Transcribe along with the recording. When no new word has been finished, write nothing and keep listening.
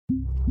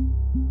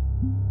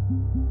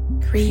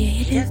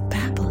Creative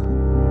Babble.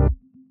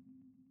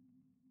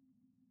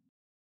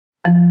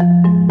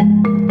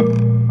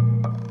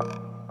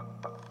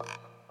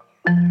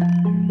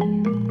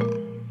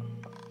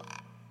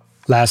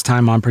 Last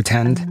time on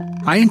Pretend,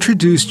 I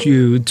introduced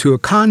you to a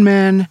con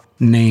man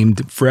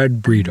named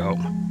Fred Brito.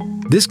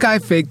 This guy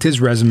faked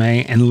his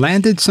resume and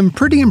landed some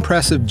pretty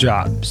impressive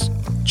jobs.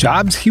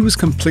 Jobs he was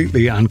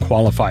completely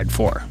unqualified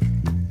for.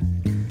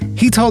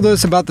 He told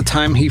us about the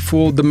time he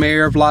fooled the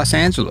mayor of Los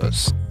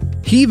Angeles.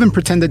 He even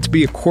pretended to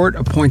be a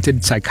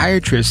court-appointed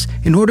psychiatrist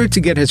in order to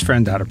get his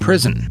friend out of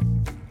prison.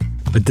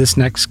 But this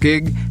next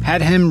gig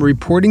had him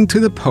reporting to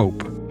the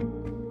Pope.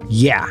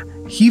 Yeah,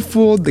 he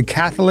fooled the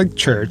Catholic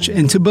Church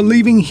into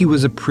believing he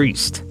was a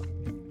priest.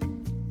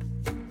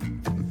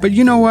 But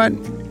you know what?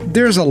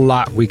 There's a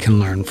lot we can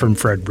learn from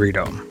Fred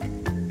Brito.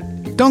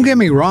 Don't get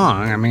me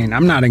wrong,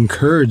 I'm not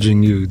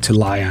encouraging you to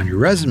lie on your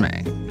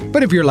resume.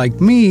 But if you're like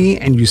me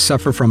and you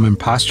suffer from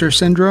imposter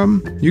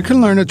syndrome, you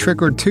can learn a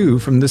trick or two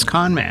from this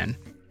con man.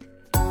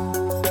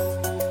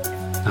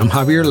 I'm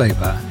Javier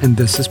Leiva, and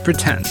this is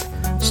Pretend.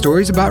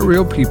 Stories about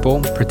real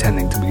people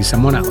pretending to be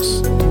someone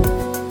else.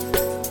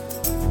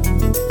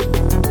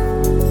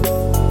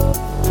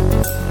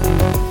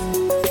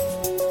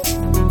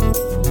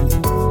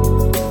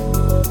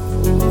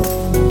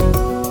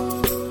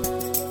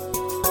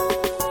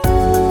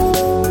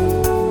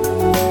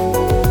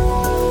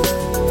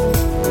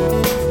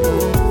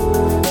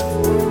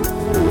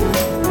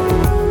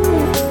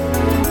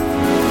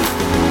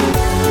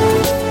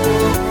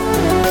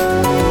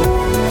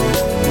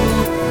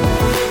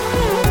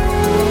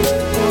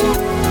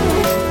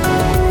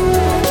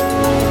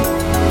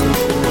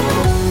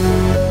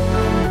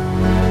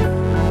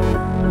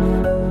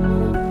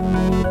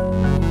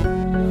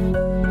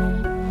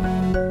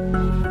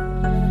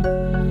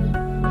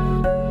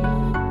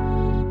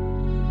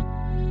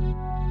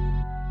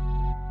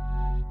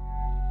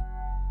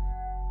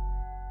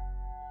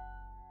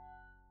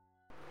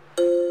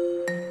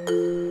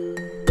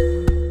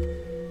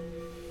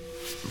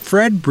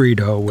 Fred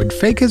Brito would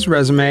fake his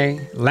resume,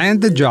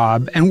 land the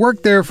job, and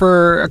work there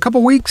for a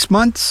couple weeks,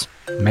 months,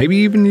 maybe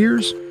even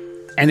years.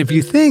 And if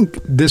you think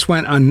this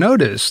went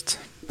unnoticed,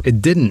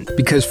 it didn't,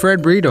 because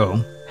Fred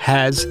Brito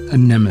has a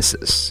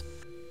nemesis.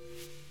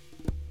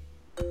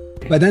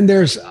 But then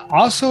there's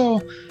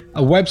also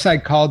a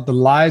website called The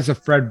Lies of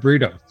Fred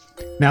Brito.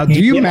 Now, do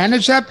you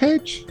manage that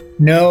page?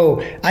 No,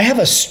 I have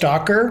a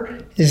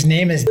stalker. His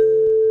name is,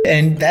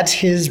 and that's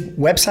his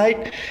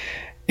website.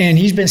 And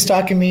he's been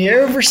stalking me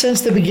ever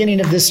since the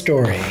beginning of this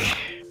story.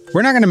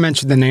 We're not going to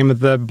mention the name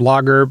of the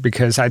blogger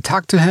because I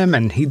talked to him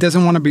and he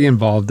doesn't want to be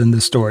involved in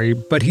the story,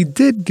 but he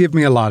did give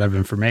me a lot of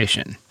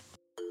information.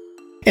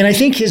 And I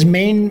think his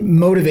main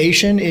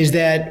motivation is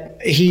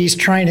that he's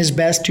trying his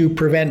best to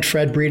prevent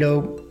Fred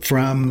Brito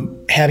from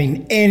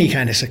having any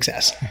kind of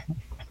success.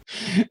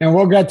 And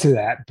we'll get to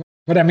that.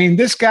 But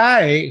this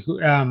guy,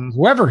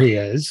 whoever he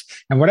is,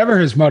 and whatever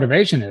his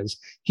motivation is,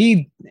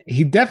 he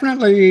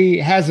definitely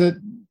has it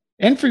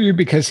in for you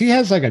because he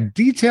has like a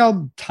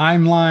detailed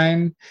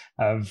timeline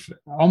of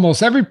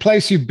almost every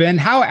place you've been.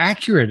 How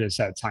accurate is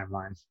that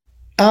timeline?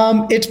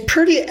 It's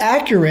pretty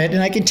accurate,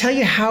 and I can tell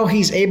you how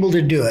he's able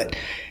to do it.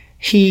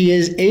 He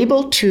is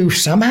able to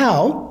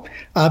somehow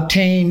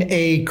obtain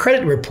a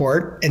credit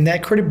report, and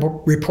that credit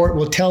report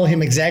will tell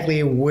him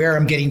exactly where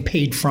I'm getting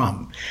paid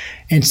from.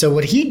 And so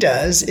what he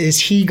does is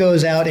he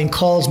goes out and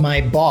calls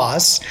my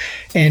boss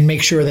and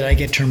makes sure that I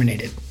get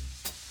terminated.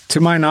 To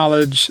my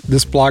knowledge,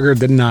 this blogger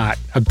did not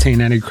obtain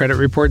any credit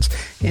reports.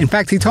 In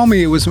fact, he told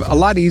me it was a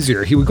lot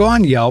easier. He would go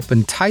on Yelp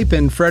and type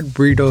in Fred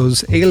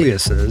Brito's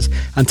aliases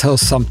until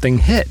something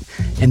hit.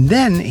 And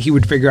then he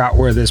would figure out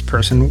where this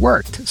person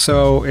worked.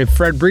 So if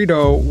Fred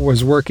Brito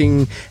was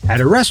working at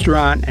a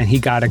restaurant and he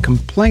got a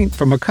complaint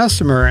from a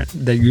customer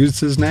that used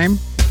his name,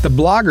 the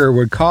blogger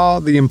would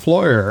call the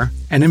employer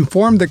and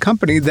inform the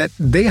company that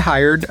they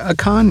hired a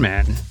con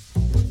man.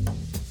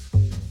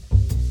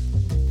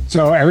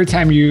 So every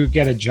time you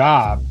get a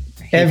job,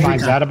 he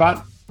finds out about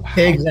it? Wow.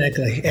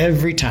 Exactly.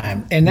 Every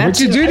time. And that's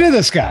what'd you do to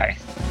this guy?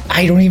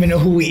 I don't even know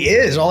who he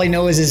is. All I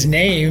know is his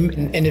name.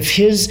 And if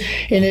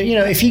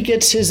he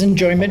gets his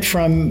enjoyment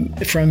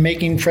from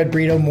making Fred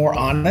Brito more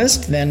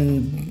honest,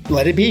 then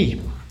let it be.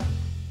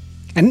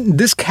 And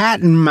this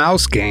cat and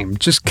mouse game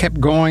just kept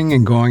going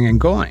and going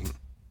and going.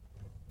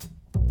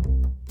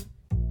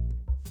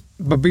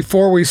 But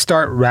before we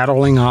start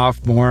rattling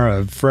off more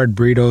of Fred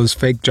Brito's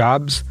fake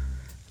jobs,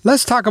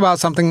 let's talk about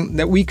something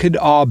that we could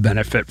all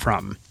benefit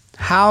from: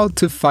 how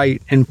to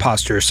fight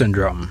imposter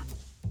syndrome.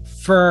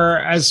 For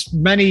as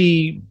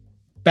many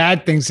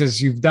bad things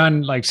as you've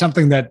done, like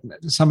something that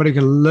somebody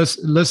could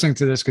listening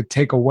to this could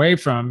take away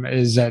from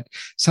is that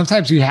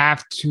sometimes you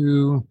have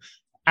to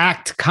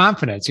act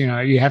confident.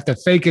 You have to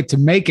fake it to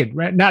make it,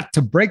 right? Not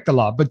to break the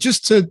law, but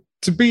just to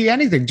be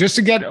anything, just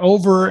to get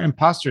over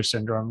imposter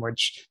syndrome,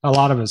 which a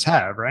lot of us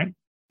have, right?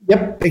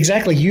 Yep,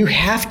 exactly. You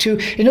have to,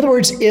 in other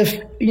words,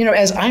 if,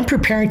 as I'm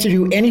preparing to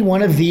do any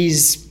one of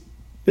these,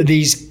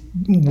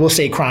 we'll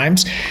say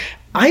crimes,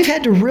 I've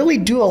had to really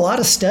do a lot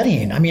of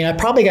studying. I mean, I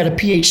probably got a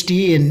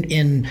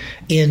PhD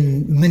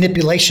in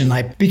manipulation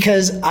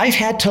because I've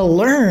had to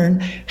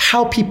learn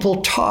how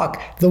people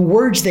talk, the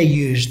words they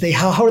use,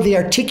 how do they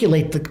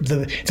articulate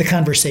the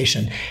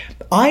conversation.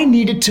 I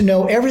needed to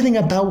know everything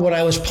about what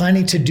I was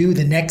planning to do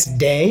the next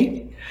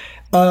day,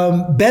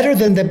 better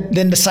than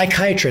the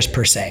psychiatrist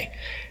per se,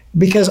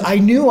 because I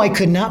knew I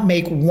could not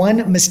make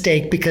one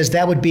mistake because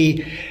that would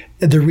be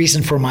the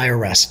reason for my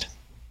arrest.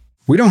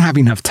 We don't have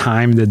enough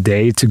time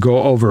today to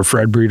go over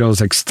Fred Brito's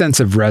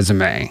extensive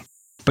resume,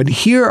 but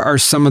here are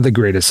some of the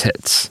greatest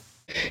hits.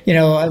 You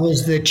know, I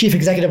was the chief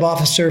executive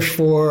officer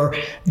for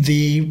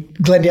the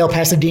Glendale,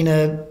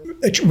 Pasadena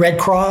Red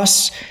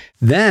Cross.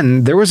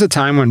 Then there was a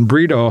time when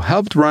Brito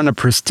helped run a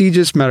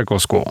prestigious medical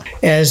school.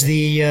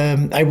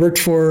 I worked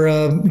for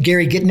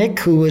Gary Gitnick,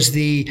 who was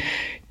the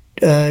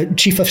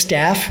chief of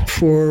staff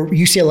for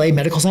UCLA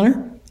Medical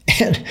Center.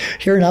 And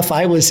sure enough,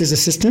 I was his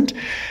assistant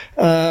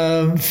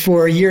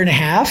for a year and a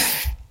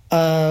half.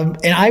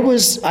 And I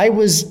was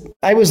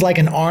like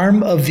an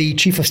arm of the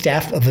chief of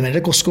staff of the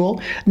medical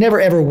school. Never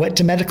ever went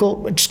to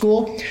medical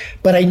school,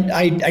 but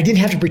I didn't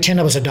have to pretend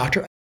I was a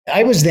doctor.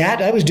 I was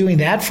doing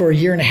that for a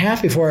year and a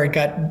half before I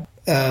got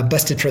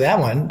busted for that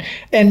one.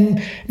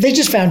 And they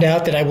just found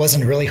out that I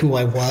wasn't really who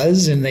I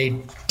was, and they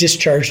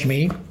discharged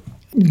me.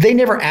 They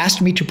never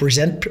asked me to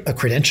present a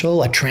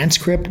credential, a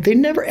transcript. They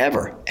never,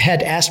 ever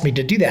had asked me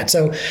to do that.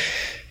 So,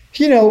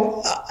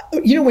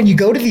 when you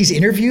go to these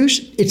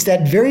interviews, it's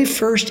that very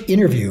first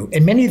interview.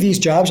 And many of these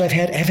jobs I've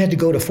had to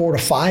go to 4 to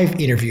 5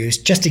 interviews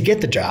just to get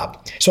the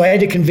job. So I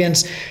had to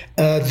convince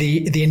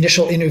the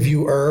initial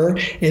interviewer,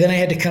 and then I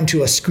had to come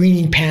to a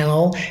screening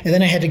panel, and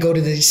then I had to go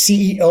to the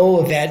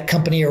CEO of that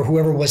company or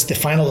whoever was the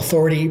final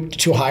authority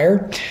to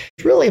hire.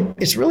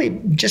 It's really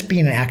just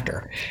being an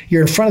actor.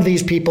 You're in front of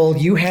these people.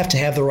 You have to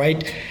have the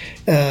right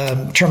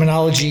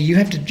terminology.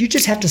 You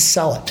just have to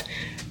sell it.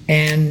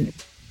 And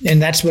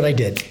that's what I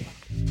did.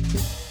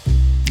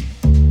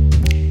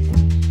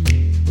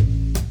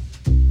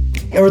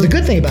 Or the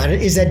good thing about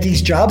it is that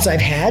these jobs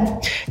I've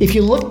had, if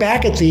you look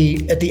back at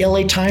the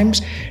LA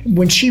Times,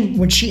 when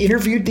she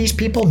interviewed these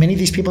people, many of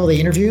these people they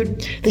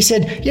interviewed, they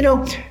said,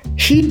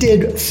 he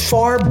did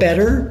far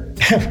better.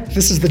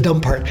 This is the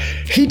dumb part.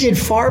 He did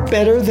far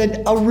better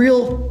than a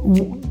real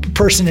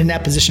person in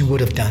that position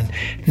would have done.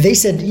 They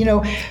said,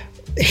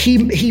 he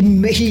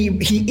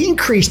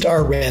increased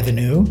our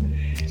revenue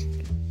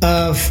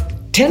of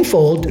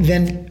tenfold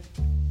than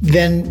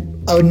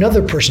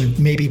another person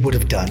maybe would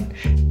have done.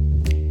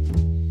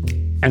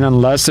 And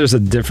unless there's a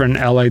different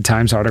LA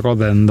Times article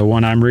than the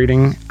one I'm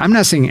reading, I'm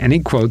not seeing any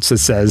quotes that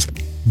says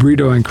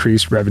Brito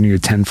increased revenue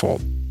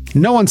tenfold.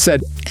 No one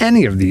said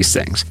any of these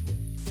things.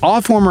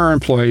 All former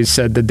employees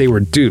said that they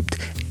were duped,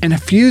 and a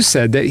few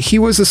said that he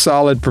was a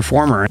solid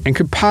performer and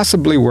could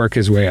possibly work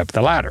his way up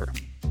the ladder.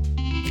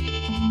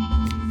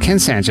 Ken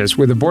Sanchez,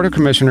 with the Board of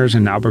Commissioners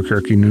in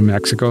Albuquerque, New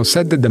Mexico,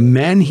 said that the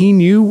man he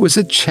knew was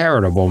a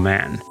charitable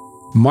man.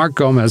 Mark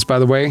Gomez, by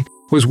the way,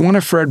 was one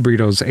of Fred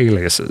Brito's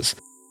aliases.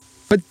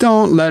 But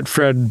don't let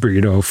Fred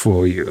Brito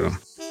fool you.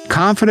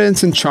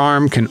 Confidence and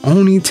charm can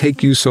only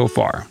take you so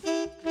far.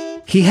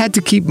 He had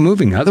to keep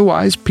moving,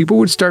 otherwise people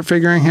would start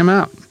figuring him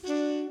out.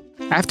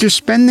 After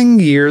spending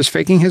years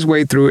faking his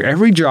way through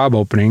every job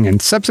opening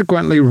and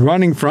subsequently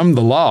running from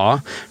the law,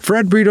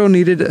 Fred Brito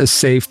needed a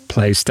safe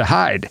place to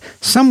hide,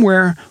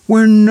 somewhere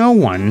where no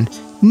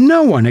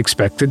one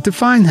expected to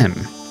find him.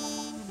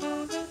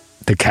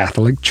 The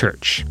Catholic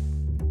Church.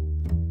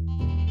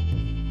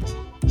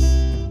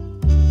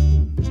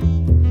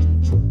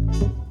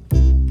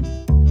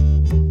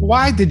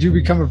 Why did you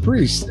become a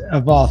priest,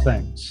 of all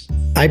things?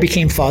 I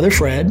became Father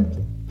Fred.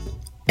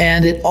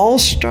 And it all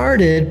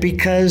started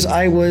because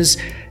I was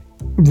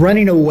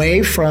running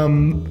away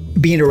from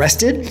being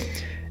arrested,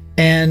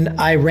 and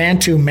I ran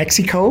to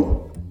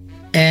Mexico,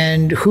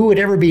 and who would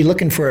ever be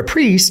looking for a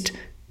priest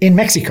in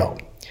Mexico?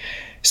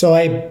 So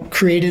I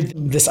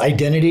created this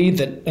identity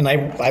and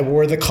I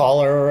wore the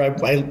collar,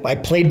 I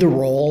played the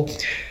role.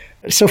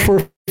 So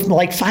for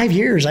like 5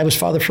 years, I was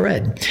Father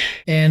Fred.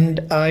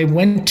 And I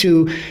went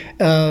to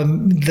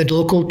the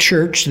local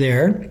church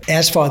there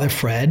as Father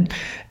Fred.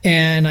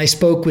 And I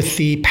spoke with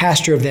the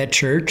pastor of that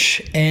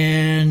church.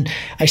 And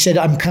I said,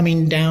 I'm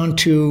coming down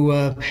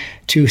to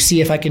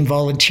see if I can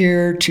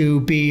volunteer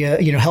to be,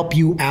 help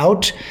you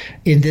out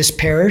in this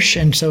parish.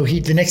 And so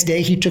the next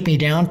day he took me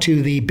down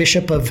to the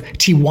Bishop of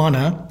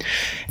Tijuana.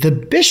 The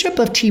Bishop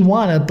of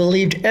Tijuana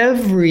believed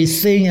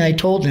everything I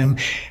told him.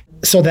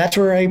 So that's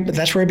where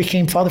I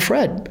became Father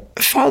Fred.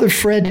 Father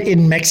Fred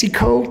in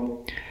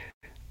Mexico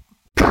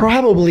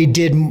probably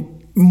did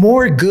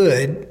more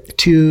good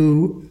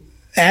to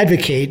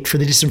advocate for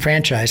the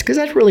disenfranchised, because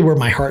that's really where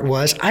my heart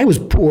was. I was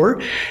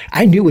poor.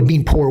 I knew what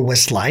being poor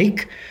was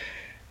like.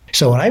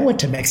 So when I went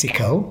to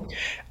Mexico,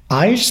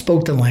 I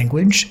spoke the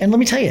language, and let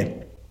me tell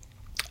you,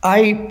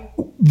 I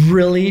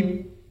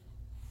really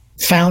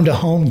found a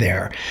home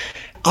there.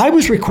 I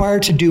was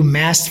required to do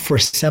Mass for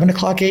 7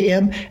 o'clock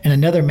a.m. and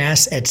another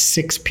Mass at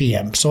 6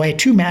 p.m. So I had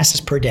 2 Masses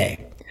per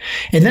day.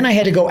 And then I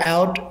had to go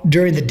out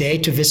during the day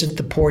to visit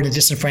the poor and the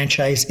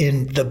disenfranchised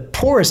in the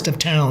poorest of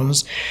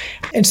towns.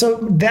 And so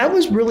that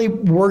was really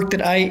work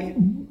that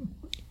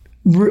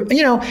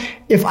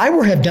if I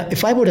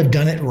would have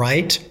done it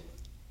right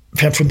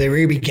from the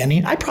very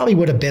beginning, I probably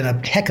would have been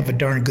a heck of a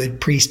darn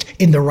good priest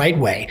in the right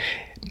way.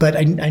 But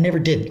I never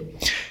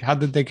did. How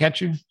did they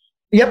catch you?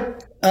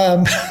 Yep.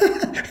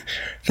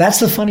 That's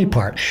the funny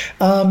part.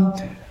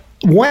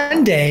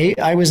 One day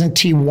I was in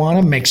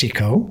Tijuana,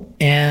 Mexico,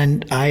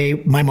 and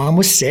my mom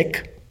was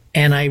sick,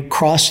 and I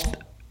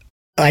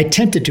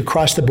attempted to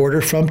cross the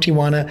border from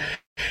Tijuana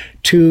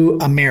to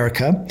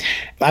America.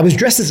 I was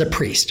dressed as a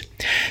priest.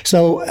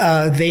 So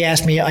they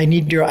asked me, I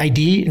need your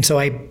ID. And so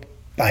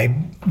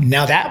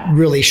now that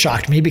really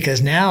shocked me,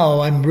 because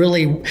now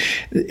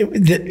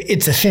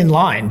it's a thin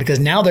line, because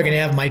now they're going to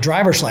have my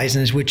driver's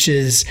license, which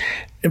is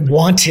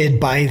wanted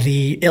by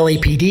the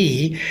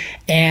LAPD.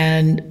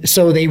 And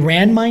so they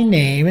ran my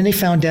name, and they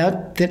found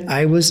out that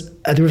there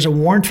was a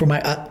warrant for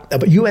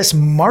a U.S.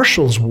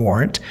 Marshal's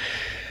warrant.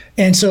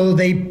 And so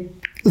they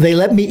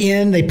let me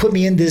in. They put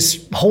me in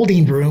this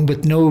holding room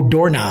with no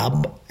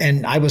doorknob,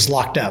 and I was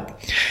locked up.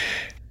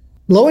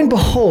 Lo and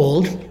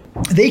behold,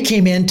 they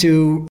came in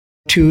to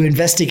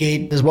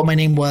investigate what my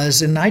name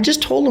was. And I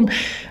just told them,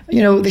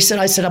 I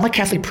said, I'm a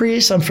Catholic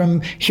priest.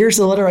 Here's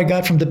the letter I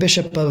got from the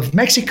Bishop of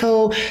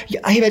Mexico.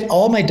 I had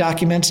all my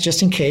documents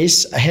just in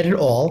case. I had it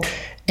all.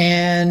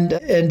 And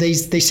they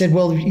said,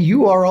 well,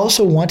 you are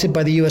also wanted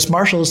by the U.S.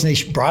 Marshals. And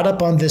they brought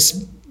up on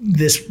this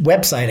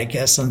website, I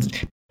guess.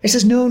 I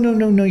says, no,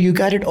 you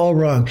got it all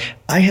wrong.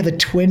 I have a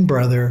twin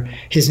brother.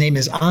 His name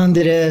is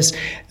Andres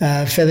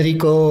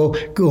Federico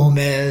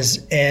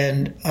Gomez,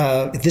 and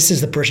this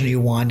is the person you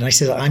want. And I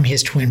said, I'm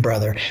his twin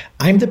brother.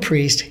 I'm the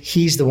priest.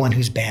 He's the one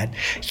who's bad.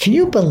 Can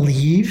you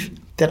believe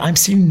that I'm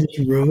sitting in this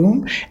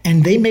room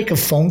and they make a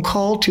phone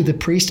call to the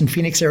priest in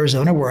Phoenix,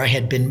 Arizona, where I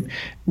had been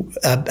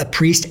a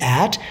priest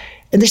at?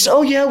 And they said,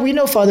 oh, yeah, we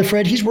know Father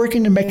Fred. He's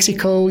working in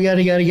Mexico,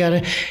 yada, yada,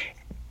 yada.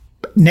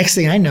 Next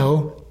thing I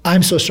know,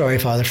 I'm so sorry,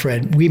 Father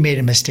Fred. We made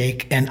a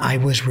mistake, and I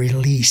was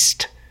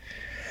released.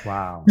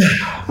 Wow.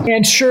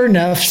 And sure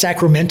enough,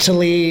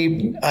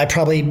 sacramentally, I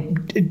probably,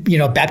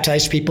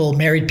 baptized people,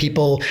 married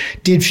people,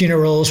 did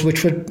funerals,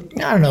 which would,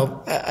 I don't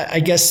know, I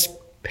guess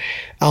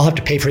I'll have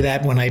to pay for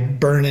that when I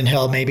burn in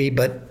hell, maybe.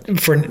 But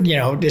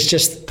it's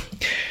just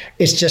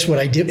what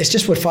I do. It's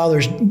just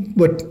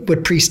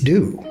what priests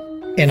do,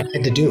 and I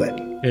had to do it.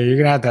 Yeah, you're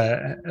gonna have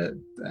to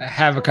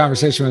have a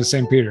conversation with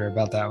St. Peter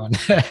about that one.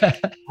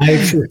 I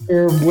for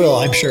sure will,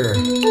 I'm sure.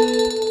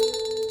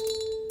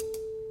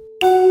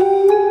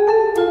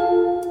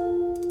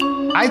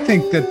 I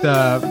think that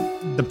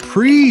the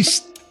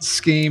priest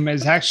scheme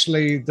is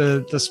actually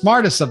the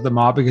smartest of them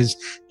all, because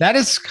that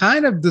is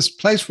kind of this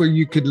place where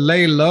you could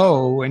lay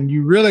low and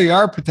you really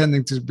are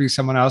pretending to be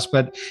someone else,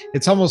 but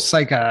it's almost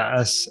like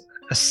a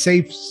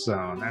safe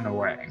zone in a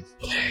way.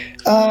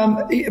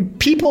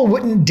 People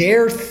wouldn't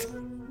dare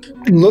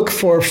look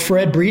for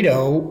Fred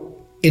Brito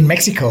in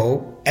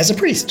Mexico as a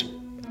priest.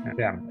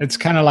 Yeah, it's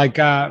kind of like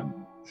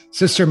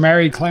Sister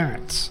Mary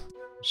Clarence.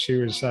 She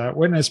was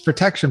Witness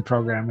Protection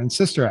Program in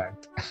Sister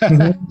Act.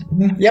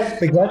 Mm-hmm.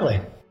 Yep, exactly.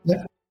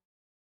 Yep.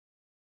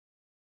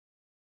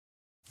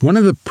 One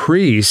of the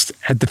priests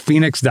at the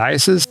Phoenix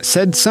Diocese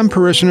said some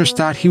parishioners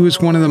thought he was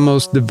one of the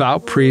most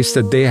devout priests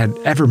that they had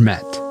ever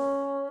met.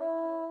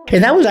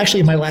 And that was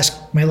actually my last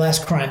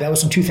crime. That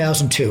was in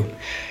 2002.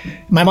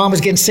 My mom was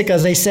getting sick,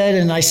 as I said,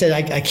 and I said,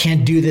 I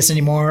can't do this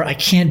anymore. I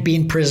can't be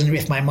in prison.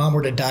 If my mom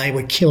were to die, it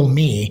would kill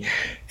me.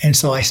 And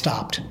so I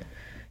stopped.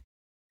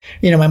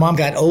 My mom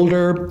got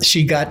older.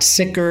 She got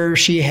sicker.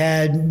 She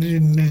had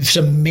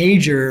some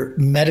major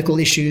medical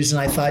issues. And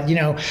I thought,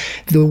 and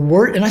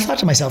I thought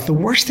to myself, the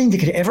worst thing that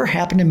could ever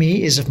happen to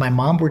me is if my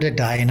mom were to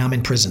die and I'm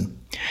in prison.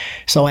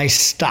 So I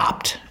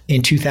stopped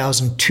in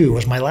 2002. It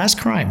was my last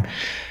crime.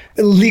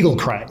 Legal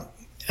crime.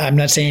 I'm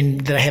not saying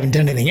that I haven't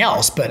done anything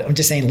else, but I'm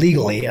just saying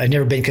legally, I've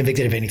never been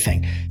convicted of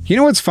anything. You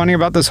know what's funny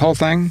about this whole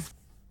thing?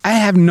 I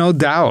have no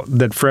doubt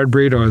that Fred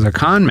Brito is a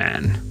con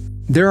man.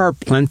 There are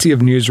plenty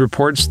of news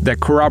reports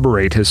that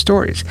corroborate his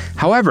stories.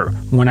 However,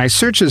 when I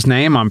search his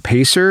name on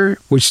PACER,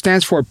 which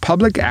stands for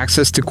Public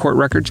Access to Court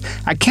Records,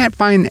 I can't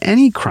find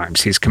any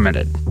crimes he's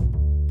committed.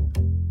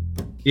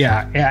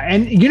 Yeah.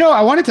 And,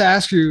 I wanted to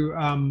ask you,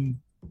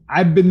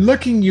 I've been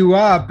looking you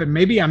up, and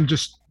maybe I'm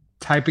just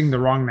typing the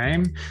wrong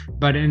name,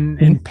 but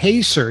in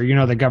PACER,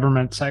 the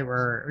government site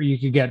where you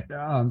could get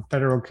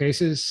federal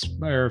cases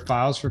or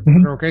files for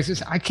federal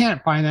cases, I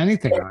can't find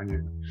anything on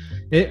you.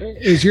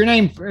 Is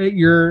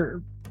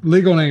your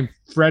legal name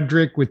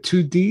Frederick with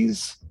two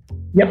D's?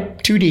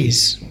 Yep, two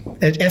D's.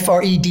 Freddrick.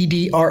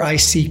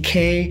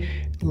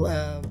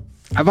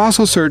 I've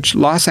also searched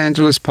Los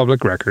Angeles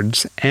Public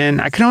Records, and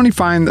I can only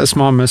find a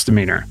small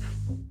misdemeanor.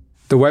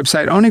 The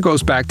website only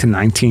goes back to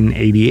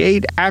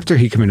 1988, after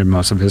he committed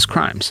most of his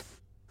crimes.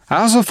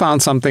 I also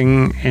found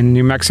something in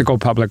New Mexico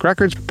Public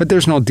Records, but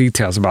there's no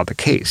details about the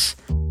case.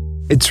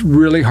 It's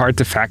really hard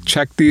to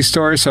fact-check these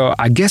stories, so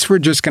I guess we're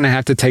just going to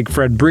have to take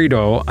Fred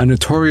Brito, a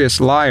notorious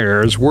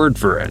liar's word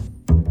for it.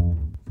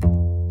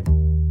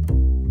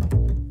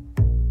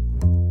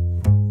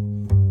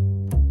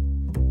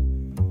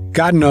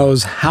 God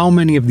knows how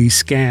many of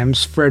these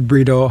scams Fred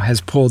Brito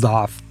has pulled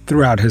off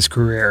throughout his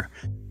career.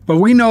 But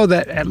we know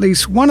that at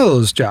least one of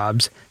those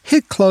jobs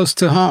hit close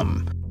to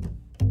home.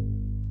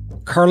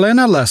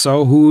 Carlina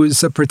Lesso, who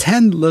is a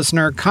pretend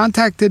listener,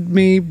 contacted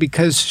me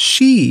because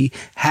she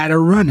had a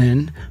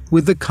run-in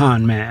with the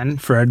con man,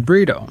 Fred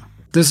Brito.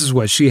 This is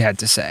what she had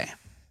to say.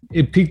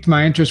 It piqued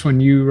my interest when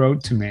you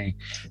wrote to me.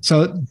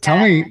 So tell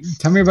me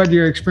about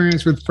your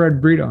experience with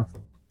Fred Brito.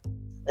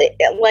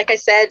 Like I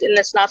said in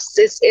the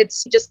synopsis,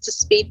 it's just a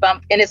speed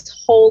bump, and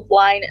its whole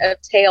line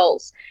of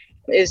tales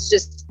is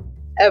just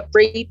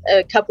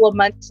a couple of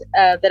months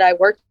that I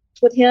worked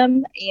with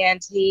him,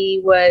 and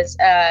he was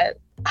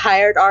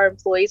hired our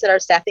employees at our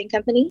staffing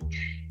company.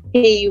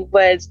 He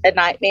was a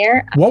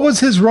nightmare. What was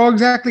his role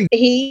exactly?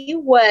 He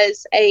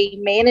was a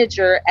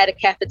manager at a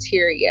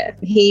cafeteria.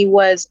 He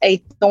was a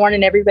thorn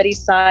in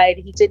everybody's side.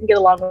 He didn't get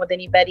along with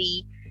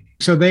anybody.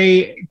 So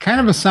they kind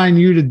of assigned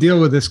you to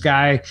deal with this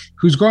guy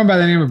who's going by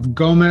the name of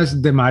Gomez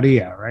de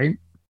Maria, right?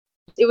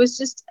 It was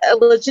just a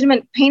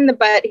legitimate pain in the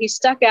butt. He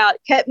stuck out,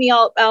 kept me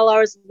all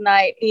hours of the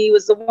night. He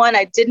was the one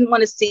I didn't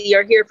want to see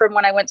or hear from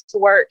when I went to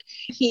work.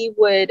 He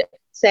would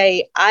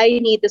say, I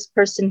need this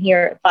person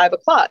here at 5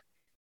 o'clock.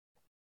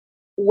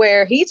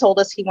 Where he told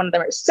us he wanted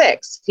them at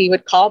 6. He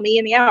would call me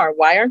in the hour.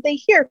 Why aren't they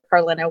here,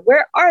 Carlina?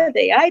 Where are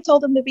they? I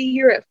told them to be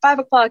here at 5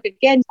 o'clock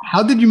again.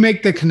 How did you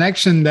make the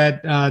connection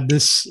that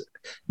this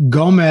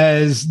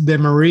Gomez de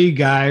Maria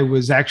guy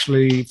was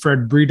actually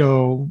Fred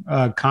Brito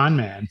con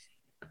man?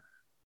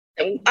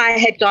 I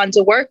had gone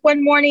to work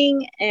one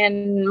morning,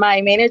 and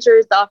my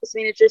manager, the office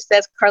manager,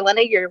 says,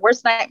 Carlina, your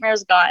worst nightmare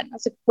is gone. I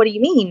was like, what do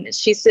you mean?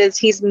 She says,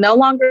 he's no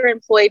longer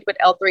employed with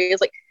L3. I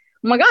was like,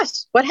 oh my gosh,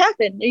 what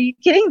happened? Are you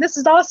kidding? This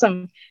is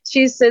awesome.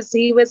 She says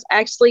he was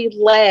actually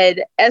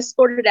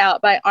escorted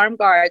out by armed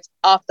guards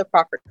off the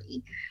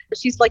property.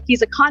 She's like,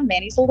 he's a con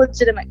man. He's a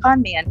legitimate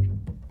con man.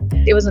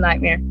 It was a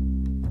nightmare.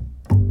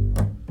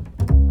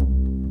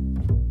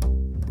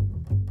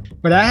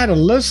 But I had a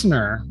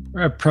listener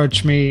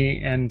approach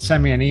me and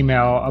send me an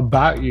email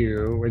about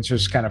you, which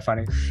was kind of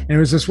funny. And it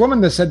was this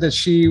woman that said that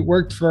she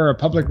worked for a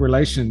public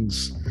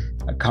relations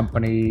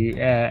company,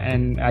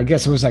 and I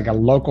guess it was like a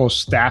local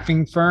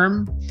staffing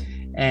firm.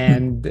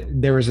 And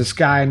there was this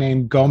guy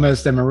named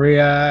Gomez de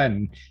Maria,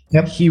 and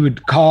he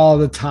would call all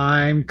the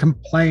time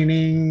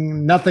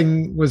complaining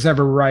nothing was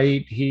ever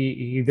right.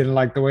 He didn't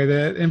like the way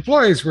the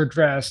employees were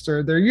dressed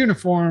or their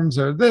uniforms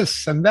or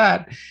this and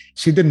that.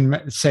 She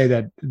didn't say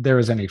that there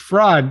was any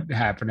fraud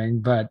happening,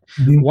 but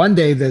one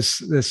day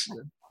this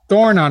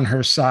thorn on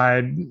her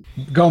side,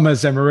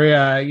 Gomez de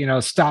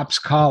Maria, stops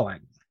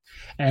calling,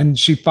 and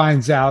she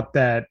finds out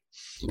that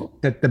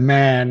the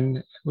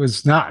man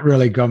was not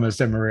really Gomez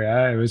de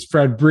Maria. It was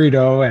Fred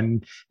Brito,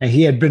 and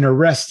he had been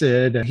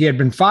arrested. He had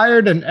been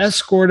fired and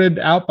escorted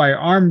out by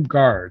armed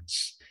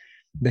guards.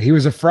 That he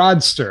was a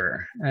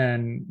fraudster,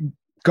 and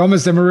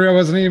Gomez de Maria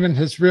wasn't even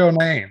his real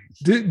name.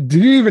 Do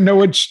you even know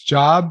which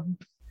job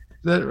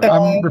that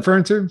I'm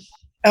referring to?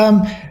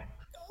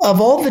 Of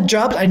all the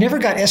jobs, I never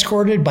got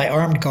escorted by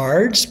armed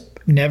guards.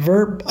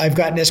 Never. I've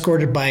gotten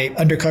escorted by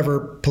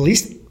undercover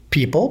police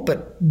people,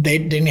 but they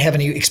didn't have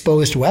any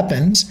exposed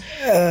weapons.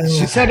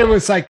 She said it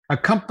was like a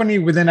company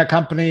within a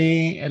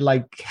company,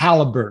 like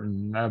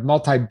Halliburton, a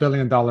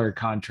multi-billion-dollar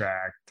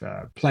contract,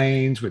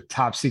 planes with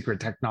top secret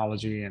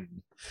technology. And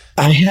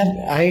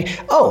okay.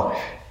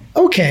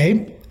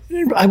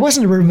 I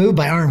wasn't removed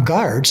by armed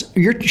guards.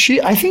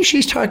 I think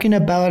she's talking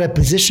about a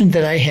position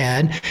that I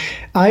had.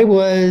 I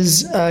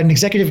was an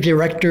executive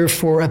director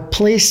for a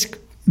place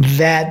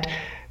that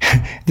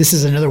this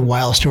is another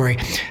wild story.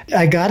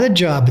 I got a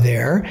job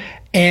there,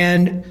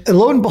 and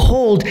lo and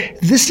behold,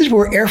 this is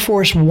where Air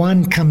Force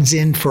One comes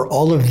in for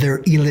all of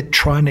their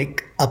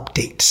electronic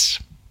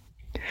updates.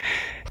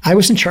 I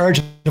was in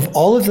charge of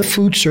all of the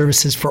food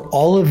services for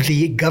all of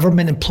the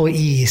government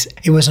employees.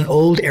 It was an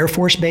old Air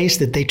Force base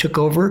that they took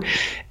over.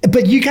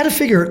 But you got to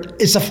figure,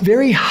 it's a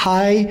very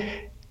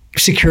high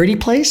security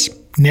place.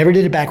 Never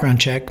did a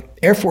background check.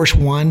 Air Force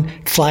One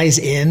flies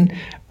in.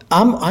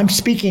 I'm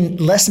speaking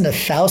less than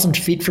 1,000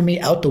 feet from me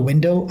out the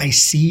window. I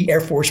see Air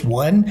Force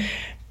One.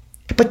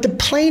 But the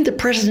plane the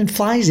president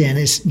flies in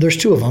there's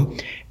two of them.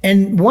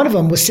 And one of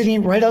them was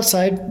sitting right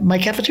outside my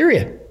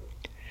cafeteria.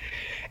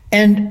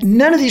 And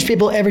none of these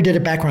people ever did a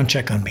background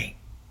check on me.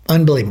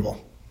 Unbelievable.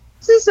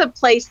 This is a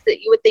place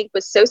that you would think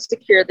was so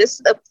secure.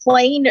 A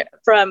plane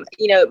from,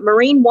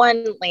 Marine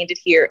One landed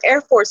here.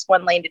 Air Force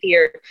One landed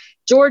here.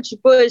 George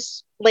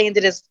Bush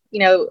landed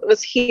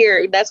was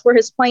here. That's where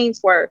his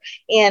planes were.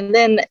 And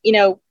then,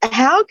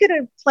 how could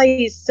a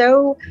place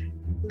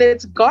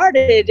that's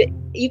guarded,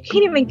 you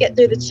can't even get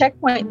through the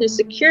checkpoint through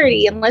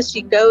security unless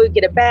you go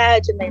get a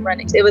badge and they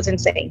run it. It was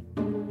insane.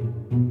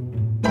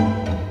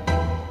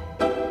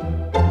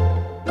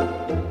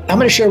 I'm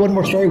going to share one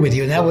more story with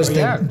you, and that was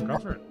go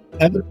for it.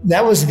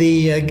 That was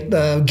the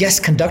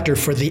guest conductor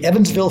for the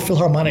Evansville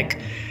Philharmonic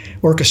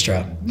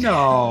Orchestra.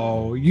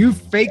 No, you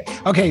fake.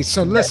 Okay,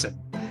 so listen.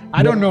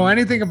 I don't know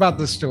anything about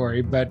the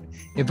story, but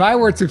if I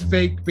were to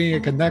fake being a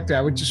conductor,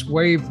 I would just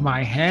wave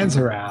my hands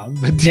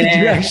around. But did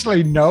you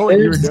actually know what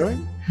you were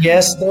doing?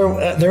 Yes,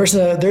 there's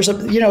a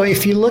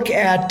if you look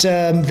at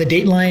the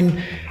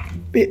Dateline.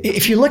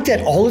 If you looked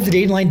at all of the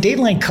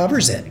Dateline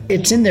covers it.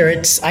 It's in there.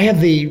 I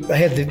have the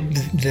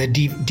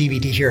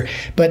DVD here,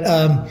 but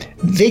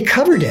they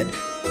covered it.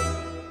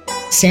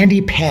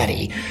 Sandi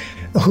Patty,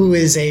 who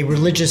is a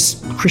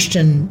religious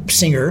Christian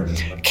singer,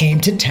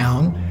 came to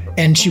town,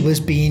 and she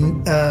was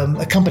being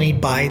accompanied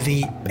by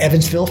the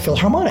Evansville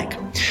Philharmonic.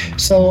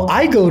 So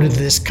I go to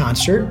this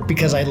concert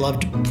because I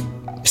loved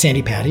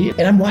Sandi Patty,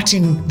 and I'm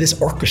watching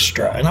this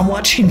orchestra, and I'm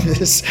watching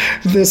this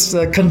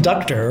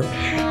conductor.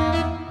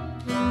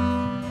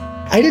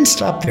 I didn't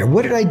stop there.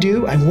 What did I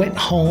do? I went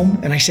home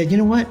and I said, you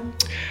know what?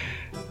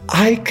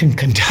 I can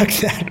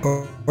conduct that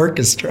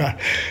orchestra.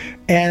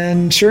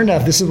 And sure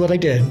enough, this is what I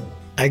did.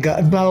 I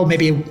got,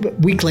 maybe a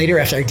week later,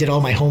 after I did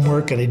all my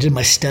homework and I did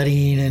my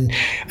studying and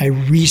I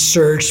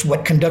researched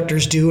what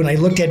conductors do and I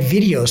looked at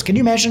videos. Can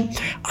you imagine?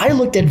 I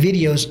looked at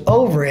videos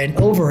over and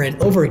over and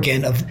over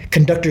again of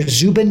conductor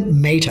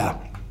Zubin Mehta.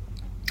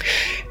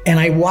 And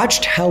I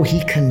watched how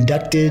he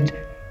conducted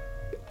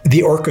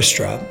the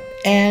orchestra.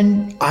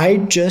 And I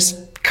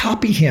just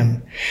copied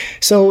him.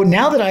 So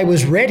now that I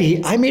was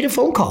ready, I made a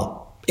phone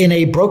call in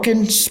a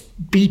broken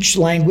speech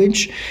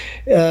language.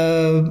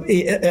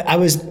 I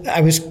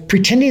was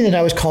pretending that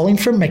I was calling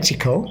from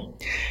Mexico.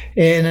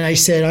 And I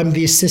said, I'm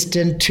the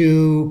assistant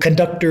to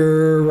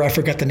conductor, I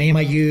forgot the name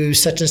I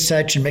used, such and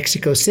such in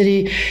Mexico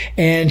City.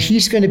 And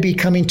he's going to be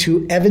coming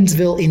to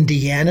Evansville,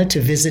 Indiana to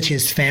visit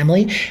his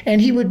family. And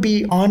he would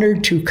be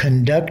honored to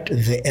conduct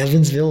the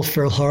Evansville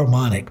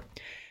Philharmonic.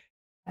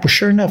 Well,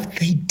 sure enough,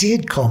 they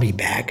did call me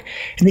back.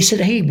 And they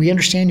said, hey, we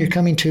understand you're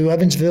coming to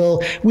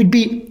Evansville.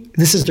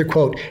 This is their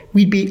quote,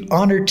 we'd be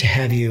honored to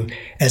have you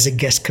as a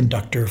guest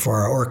conductor for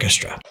our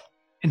orchestra.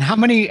 And how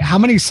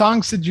many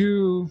songs did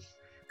you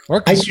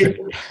orchestrate?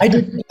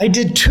 I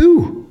did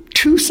two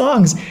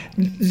songs.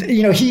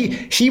 You know,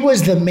 he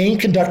was the main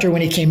conductor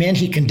when he came in.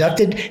 He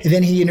conducted, and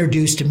then he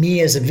introduced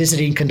me as a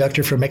visiting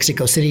conductor from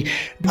Mexico City.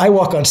 I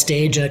walk on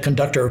stage in a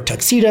conductor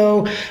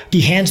tuxedo.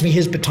 He hands me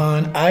his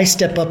baton. I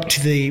step up to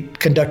the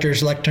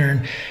conductor's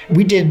lectern.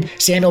 We did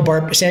Samuel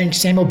Barber's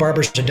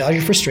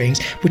Adagio for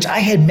Strings, which I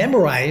had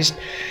memorized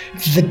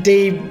the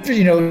day,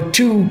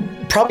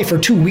 probably for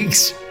 2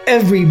 weeks,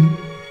 every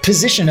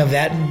position of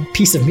that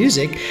piece of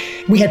music.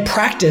 We had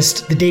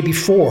practiced the day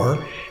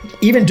before.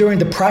 Even during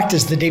the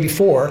practice the day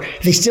before,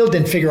 they still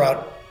didn't figure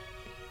out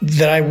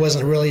that I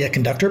wasn't really a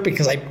conductor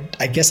because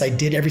I guess I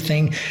did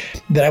everything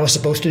that I was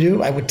supposed to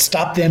do. I would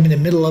stop them in the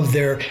middle of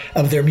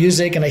their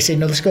music and I say,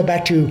 no, let's go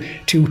back to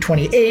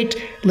 28.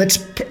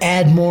 Let's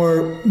add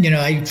more,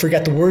 I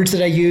forgot the words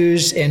that I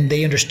used and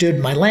they understood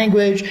my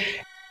language.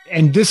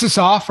 And this is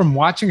all from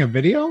watching a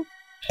video?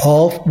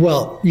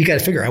 Well, you got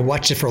to figure, I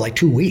watched it for like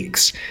 2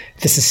 weeks.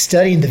 This is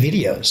studying the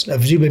videos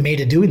of Zubin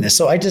Mehta doing this.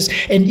 So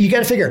and you got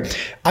to figure,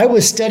 I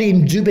was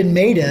studying Zubin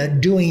Mehta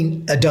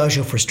doing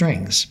Adagio for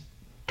Strings.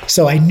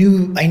 So I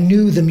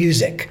knew the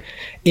music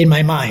in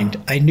my mind.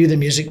 I knew the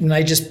music and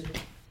I just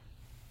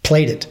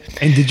played it.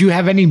 And did you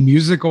have any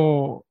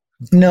musical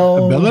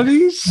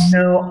abilities?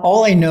 No,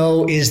 all I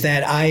know is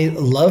that I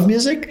love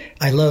music.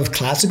 I love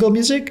classical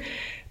music,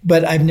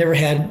 but I've never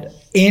had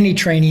any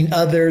training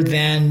other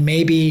than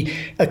maybe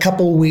a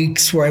couple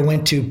weeks where I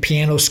went to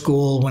piano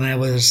school when I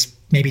was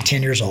maybe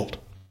 10 years old.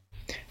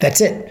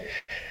 That's it.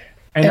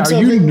 And are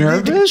you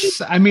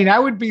nervous? I mean, I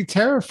would be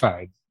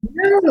terrified.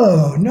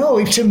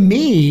 No. To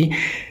me,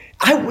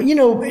 what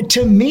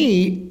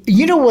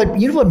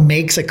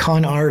makes a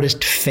con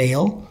artist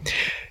fail?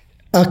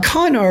 A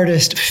con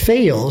artist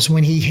fails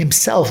when he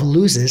himself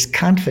loses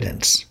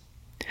confidence.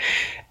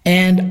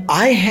 And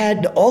I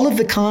had all of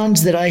the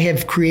cons that I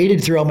have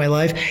created throughout my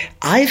life.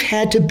 I've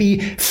had to be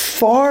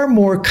far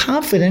more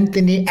confident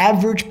than the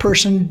average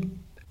person.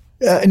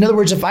 In other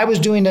words, if I was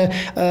doing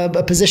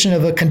a position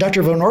of a conductor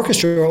of an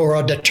orchestra or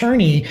an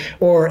attorney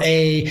or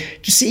a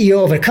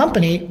CEO of a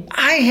company,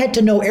 I had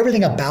to know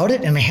everything about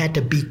it and I had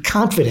to be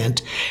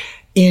confident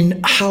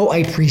in how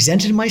I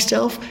presented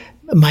myself,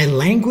 my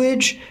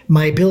language,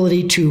 my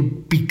ability to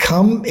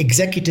become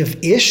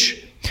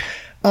executive-ish.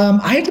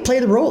 I had to play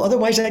the role,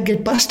 otherwise I'd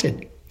get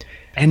busted.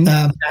 And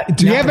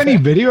do you have any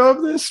video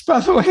of this, by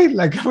the way?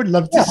 Like, I would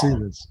love to see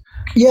this.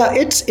 Yeah,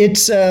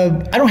 it's.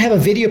 I don't have a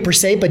video per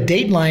se, but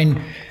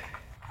Dateline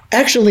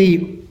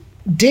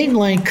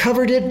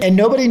covered it, and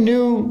nobody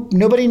knew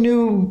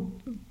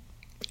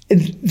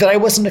that I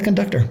wasn't a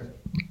conductor.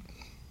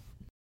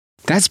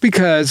 That's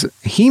because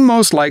he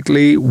most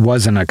likely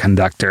wasn't a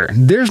conductor.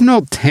 There's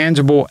no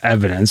tangible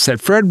evidence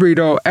that Fred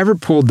Brito ever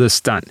pulled this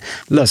stunt.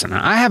 Listen,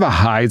 I have a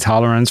high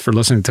tolerance for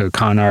listening to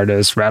con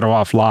artists rattle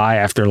off lie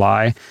after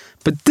lie,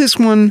 but this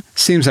one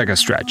seems like a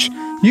stretch.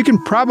 You can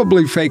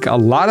probably fake a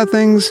lot of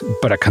things,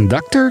 but a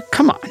conductor?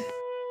 Come on.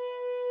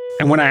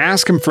 And when I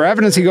ask him for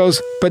evidence, he goes,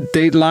 but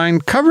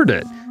Dateline covered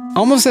it.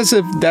 Almost as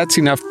if that's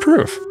enough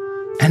proof.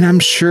 And I'm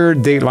sure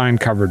Dateline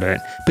covered it.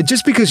 But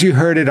just because you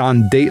heard it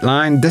on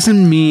Dateline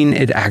doesn't mean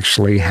it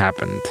actually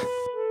happened.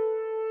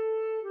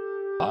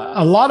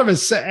 A lot of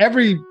us,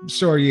 every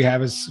story you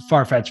have is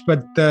far-fetched,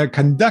 but the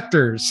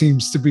conductor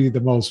seems to be the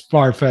most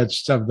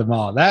far-fetched of them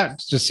all.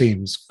 That just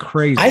seems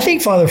crazy. I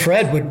think Father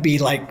Fred would be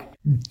like,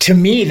 to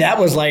me, that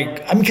was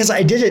like, I mean, because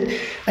I did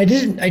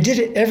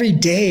it every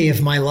day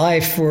of my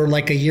life for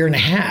like a year and a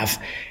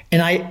half.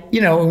 And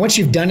once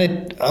you've done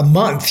it a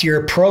month,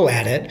 you're a pro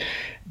at it.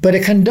 But a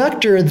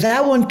conductor,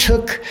 that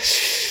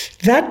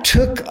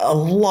took a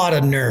lot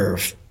of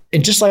nerve.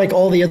 And just like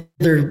all the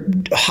other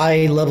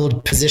high level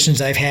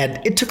positions I've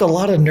had, it took a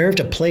lot of nerve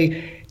to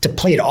play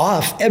it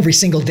off every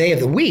single day of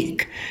the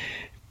week.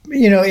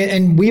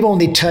 And we've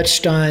only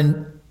touched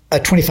on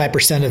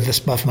 25%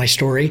 of my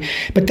story,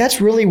 but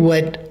that's really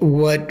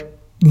what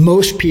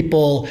most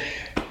people,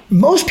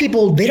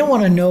 they don't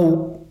want to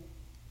know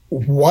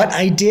what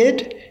I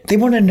did. They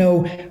want to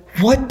know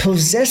what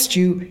possessed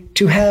you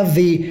to have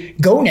the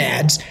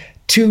gonads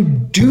to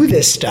do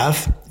this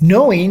stuff,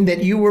 knowing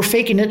that you were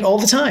faking it all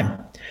the time.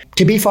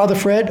 To be Father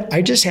Fred,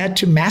 I just had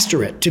to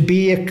master it. To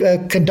be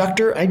a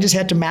conductor, I just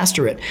had to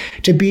master it.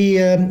 To be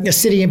a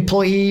city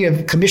employee,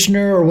 a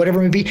commissioner, or whatever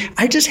it may be,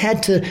 I just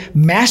had to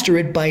master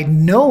it by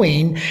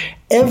knowing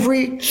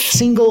every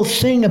single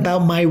thing about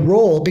my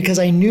role, because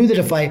I knew that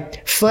if I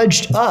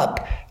fudged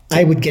up,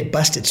 I would get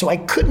busted. So I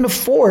couldn't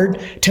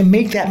afford to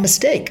make that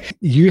mistake.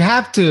 You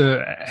have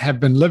to have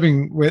been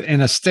living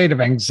in a state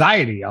of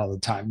anxiety all the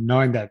time,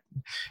 knowing that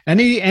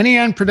any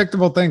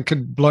unpredictable thing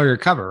could blow your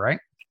cover, right?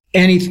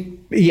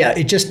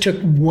 It just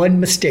took one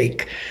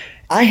mistake.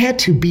 I had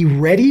to be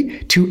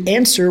ready to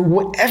answer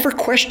whatever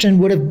question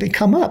would have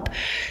come up.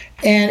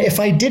 And if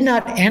I did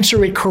not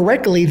answer it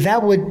correctly,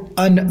 that would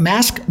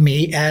unmask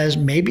me as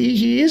maybe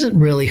he isn't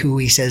really who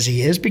he says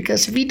he is,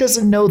 because if he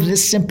doesn't know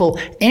this simple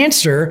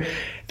answer,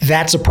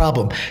 that's a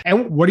problem.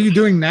 And what are you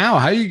doing now?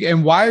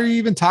 And why are you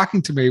even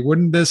talking to me?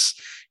 Wouldn't this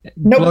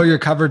blow your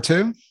cover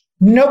too?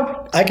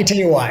 Nope. I can tell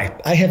you why.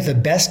 I have the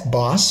best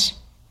boss.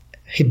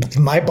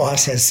 My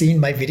boss has seen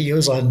my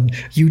videos on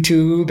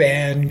YouTube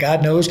and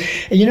God knows.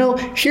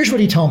 And here's what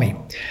he told me.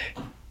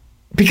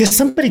 Because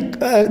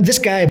this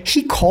guy,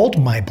 he called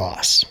my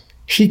boss.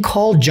 He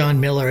called John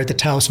Miller at the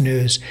Taos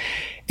News.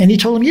 And he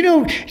told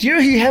him,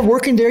 you have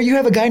working there, you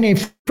have a guy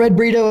named Fred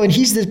Brito, and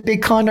he's this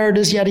big con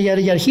artist, yada,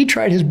 yada, yada. He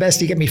tried his best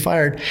to get me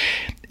fired.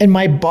 And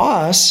my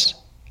boss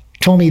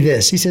told me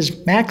this. He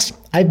says, Max,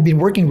 I've been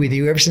working with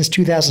you ever since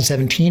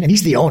 2017. And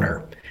he's the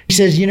owner. He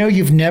says,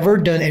 you've never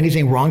done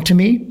anything wrong to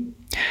me.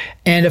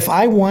 And if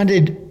I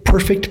wanted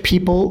perfect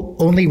people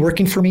only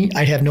working for me,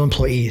 I'd have no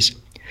employees.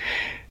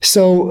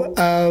 So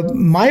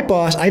my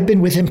boss, I've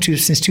been with him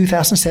since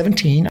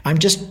 2017. I'm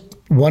just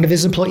one of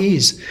his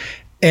employees.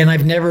 And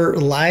I've never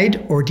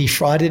lied or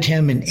defrauded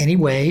him in any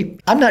way.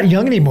 I'm not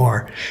young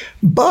anymore.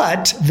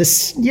 But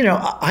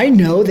I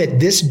know that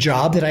this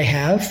job that I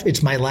have,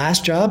 it's my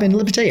last job. And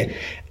let me tell you,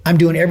 I'm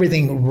doing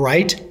everything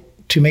right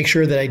to make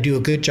sure that I do a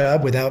good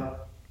job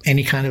without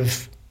any kind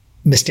of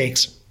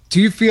mistakes.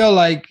 Do you feel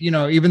like,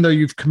 even though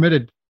you've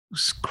committed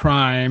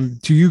crime,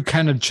 do you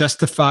kind of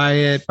justify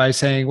it by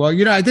saying, well,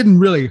 I didn't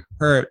really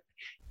hurt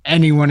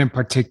anyone in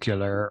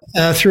particular?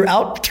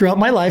 Throughout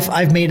my life,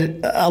 I've made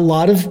a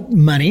lot of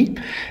money.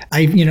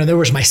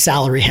 My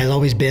salary has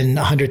always been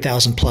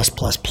 100,000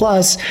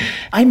 plus.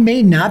 I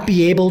may not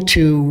be able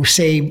to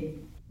say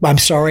I'm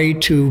sorry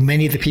to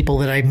many of the people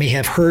that I may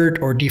have hurt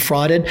or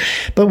defrauded,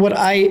 but what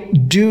I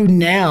do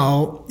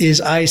now is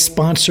I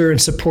sponsor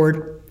and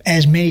support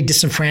as many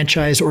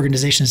disenfranchised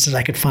organizations as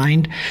I could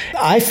find.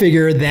 I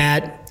figure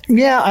that,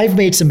 I've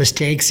made some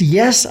mistakes.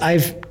 Yes,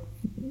 I've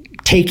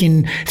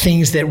taken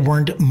things that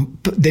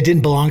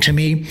didn't belong to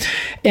me.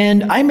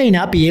 And I may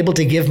not be able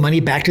to give money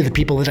back to the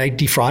people that I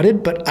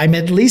defrauded, but I'm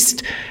at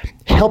least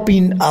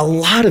helping a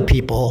lot of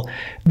people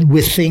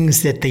with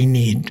things that they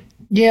need.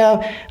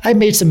 Yeah, I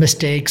made some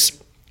mistakes,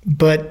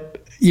 but,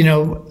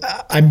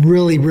 I'm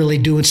really, really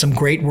doing some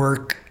great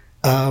work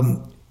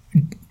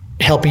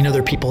helping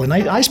other people. And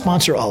I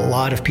sponsor a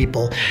lot of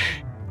people.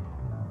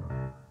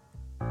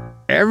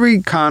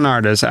 Every con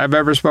artist I've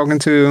ever spoken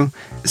to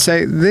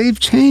say they've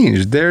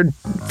changed. They're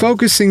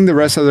focusing the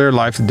rest of their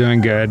life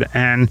doing good.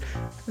 And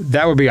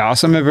that would be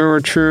awesome if it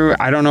were true.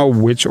 I don't know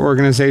which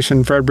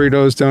organization Fred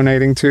Brito is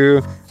donating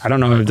to. I don't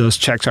know if those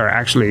checks are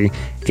actually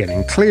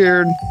getting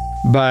cleared,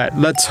 but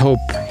let's hope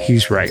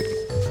he's right.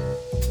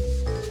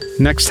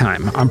 Next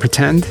time on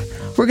Pretend,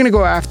 we're going to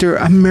go after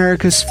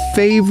America's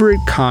favorite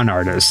con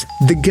artist,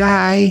 the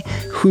guy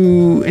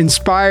who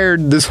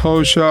inspired this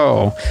whole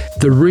show,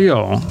 the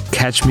real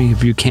Catch Me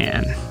If You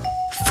Can,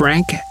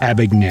 Frank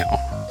Abagnale.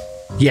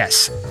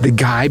 Yes, the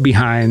guy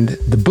behind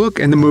the book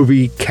and the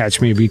movie Catch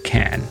Me If You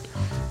Can.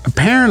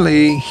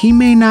 Apparently, he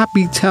may not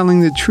be telling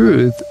the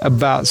truth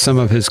about some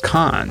of his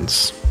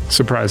cons.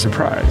 Surprise,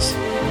 surprise.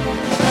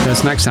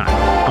 That's next time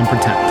on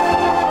Pretend.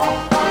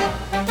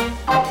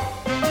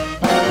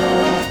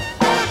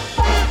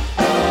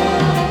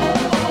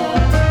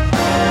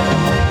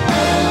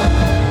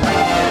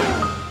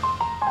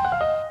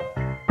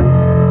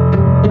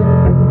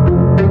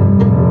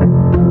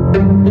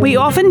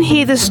 often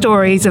hear the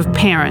stories of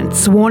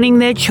parents warning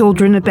their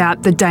children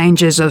about the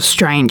dangers of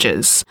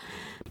strangers.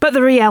 But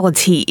the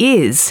reality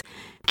is,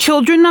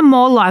 children are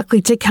more likely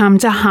to come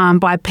to harm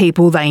by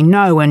people they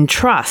know and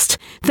trust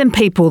than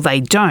people they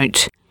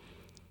don't.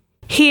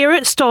 Here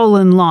at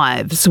Stolen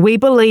Lives, we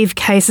believe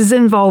cases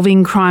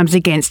involving crimes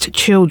against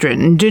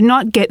children do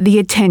not get the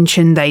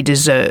attention they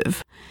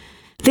deserve.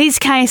 These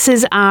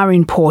cases are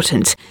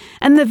important,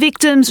 and the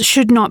victims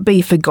should not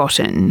be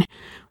forgotten.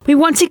 We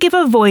want to give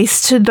a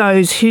voice to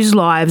those whose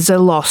lives are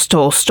lost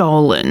or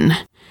stolen.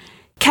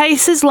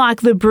 Cases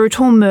like the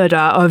brutal murder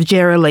of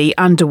Jerilee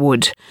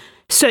Underwood,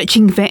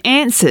 searching for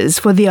answers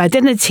for the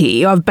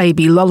identity of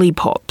baby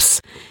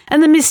lollipops,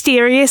 and the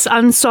mysterious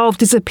unsolved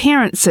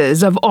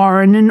disappearances of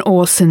Orrin and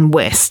Orson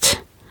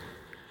West.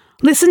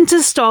 Listen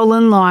to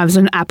Stolen Lives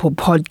on Apple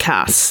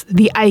Podcasts,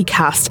 the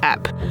Acast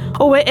app,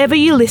 or wherever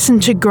you listen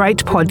to great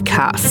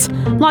podcasts,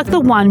 like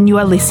the one you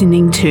are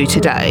listening to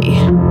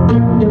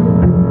today.